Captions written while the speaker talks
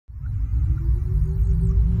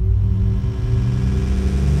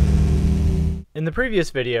In the previous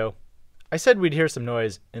video, I said we'd hear some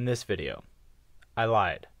noise in this video. I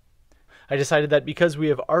lied. I decided that because we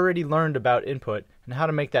have already learned about input and how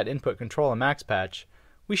to make that input control a max patch,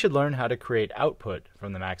 we should learn how to create output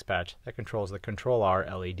from the max patch that controls the CNTRL-R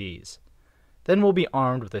LEDs. Then we'll be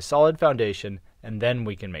armed with a solid foundation, and then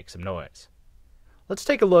we can make some noise. Let's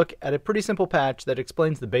take a look at a pretty simple patch that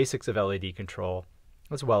explains the basics of LED control,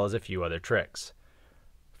 as well as a few other tricks.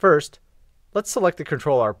 First, let's select the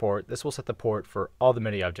CNTRL-R port. This will set the port for all the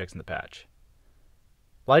MIDI objects in the patch.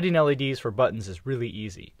 Lighting LEDs for buttons is really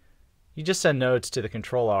easy. You just send nodes to the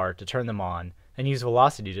CNTRL-R to turn them on, and use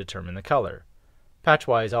velocity to determine the color.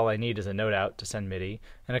 Patch-wise, all I need is a node out to send MIDI,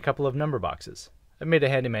 and a couple of number boxes. I've made a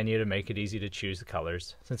handy menu to make it easy to choose the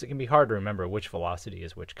colors, since it can be hard to remember which velocity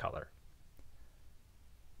is which color.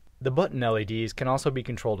 The button LEDs can also be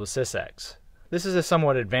controlled with sysx. This is a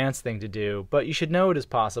somewhat advanced thing to do, but you should know it is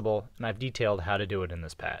possible, and I've detailed how to do it in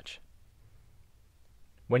this patch.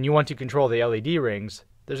 When you want to control the LED rings,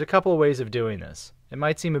 there's a couple of ways of doing this. It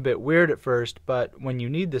might seem a bit weird at first, but when you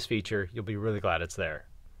need this feature, you'll be really glad it's there.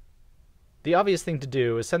 The obvious thing to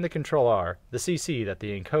do is send the CNTRL-R the CC that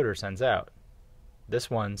the encoder sends out. This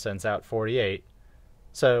one sends out 48,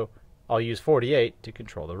 so I'll use 48 to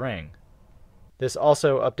control the ring. This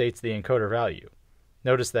also updates the encoder value.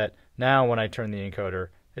 Notice that now when I turn the encoder,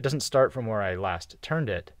 it doesn't start from where I last turned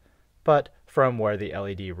it, but from where the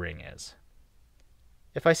LED ring is.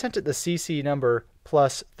 If I sent it the CC number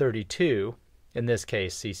plus 32, in this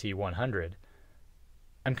case CC 100,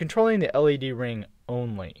 I'm controlling the LED ring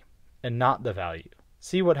only, and not the value.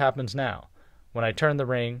 See what happens now. When I turn the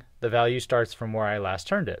ring, the value starts from where I last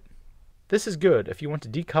turned it. This is good if you want to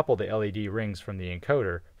decouple the LED rings from the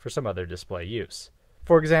encoder for some other display use.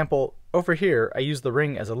 For example, over here I use the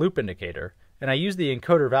ring as a loop indicator, and I use the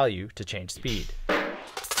encoder value to change speed.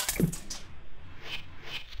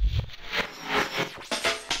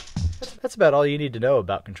 That's about all you need to know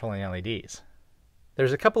about controlling LEDs.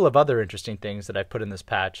 There's a couple of other interesting things that I've put in this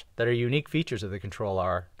patch that are unique features of the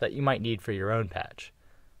CNTRL-R that you might need for your own patch.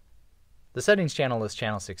 The settings channel is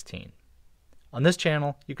channel 16. On this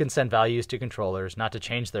channel, you can send values to controllers not to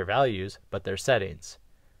change their values, but their settings.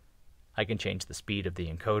 I can change the speed of the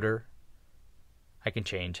encoder. I can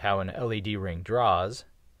change how an LED ring draws.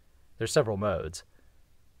 There's several modes.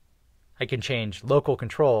 I can change local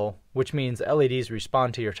control, which means LEDs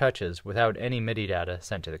respond to your touches without any MIDI data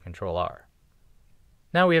sent to the CNTRL-R.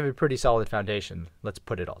 Now we have a pretty solid foundation. Let's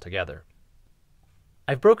put it all together.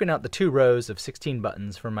 I've broken out the 2 rows of 16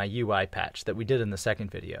 buttons from my UI patch that we did in the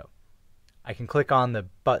second video. I can click on the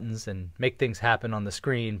buttons and make things happen on the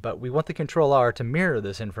screen, but we want the CNTRL-R to mirror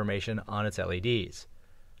this information on its LEDs.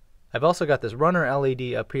 I've also got this runner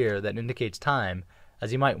LED up here that indicates time,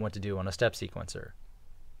 as you might want to do on a step sequencer.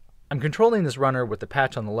 I'm controlling this runner with the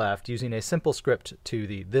patch on the left using a simple script to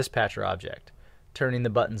the ThisPatcher object, turning the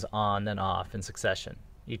buttons on and off in succession.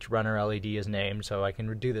 Each runner LED is named, so I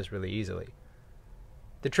can do this really easily.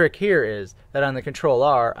 The trick here is that on the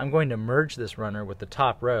CNTRL-R, I'm going to merge this runner with the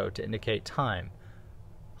top row to indicate time.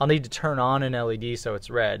 I'll need to turn on an LED so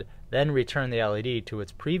it's red, then return the LED to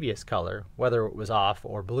its previous color, whether it was off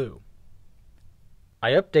or blue.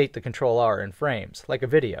 I update the CNTRL-R in frames, like a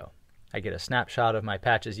video. I get a snapshot of my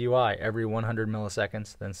patch's UI every 100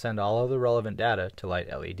 milliseconds, then send all of the relevant data to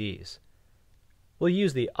light LEDs. We'll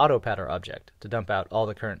use the AutoPattern object to dump out all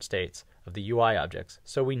the current states of the UI objects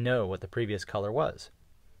so we know what the previous color was.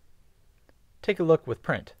 Take a look with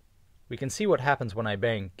print. We can see what happens when I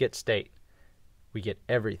bang get state. We get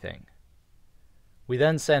everything. We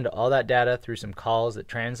then send all that data through some calls that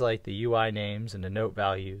translate the UI names into note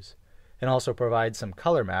values, and also provide some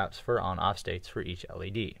color maps for on-off states for each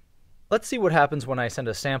LED. Let's see what happens when I send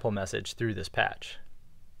a sample message through this patch.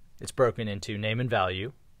 It's broken into name and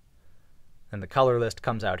value, and the color list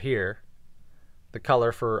comes out here. The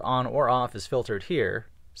color for on or off is filtered here,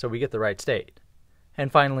 so we get the right state. And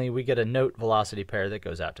finally, we get a note velocity pair that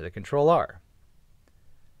goes out to the CNTRL-R.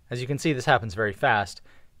 As you can see, this happens very fast,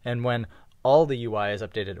 and when all the UI is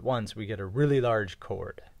updated at once, we get a really large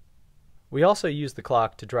chord. We also use the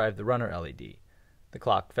clock to drive the runner LED. The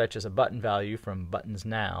clock fetches a button value from buttons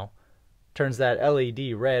now, turns that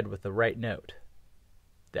LED red with the right note.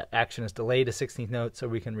 That action is delayed a 16th note so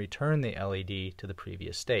we can return the LED to the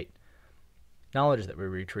previous state. Knowledge that we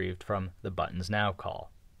retrieved from the buttons now call.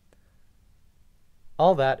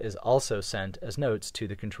 All that is also sent as notes to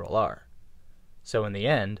the CNTRL-R. So in the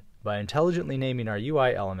end, by intelligently naming our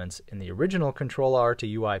UI elements in the original CNTRL-R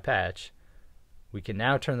to UI patch, we can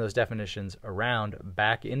now turn those definitions around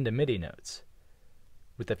back into MIDI notes.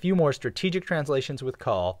 With a few more strategic translations with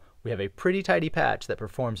call, we have a pretty tidy patch that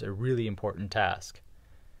performs a really important task.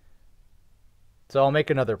 So I'll make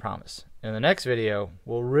another promise. In the next video,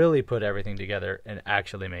 we'll really put everything together and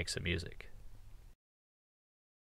actually make some music.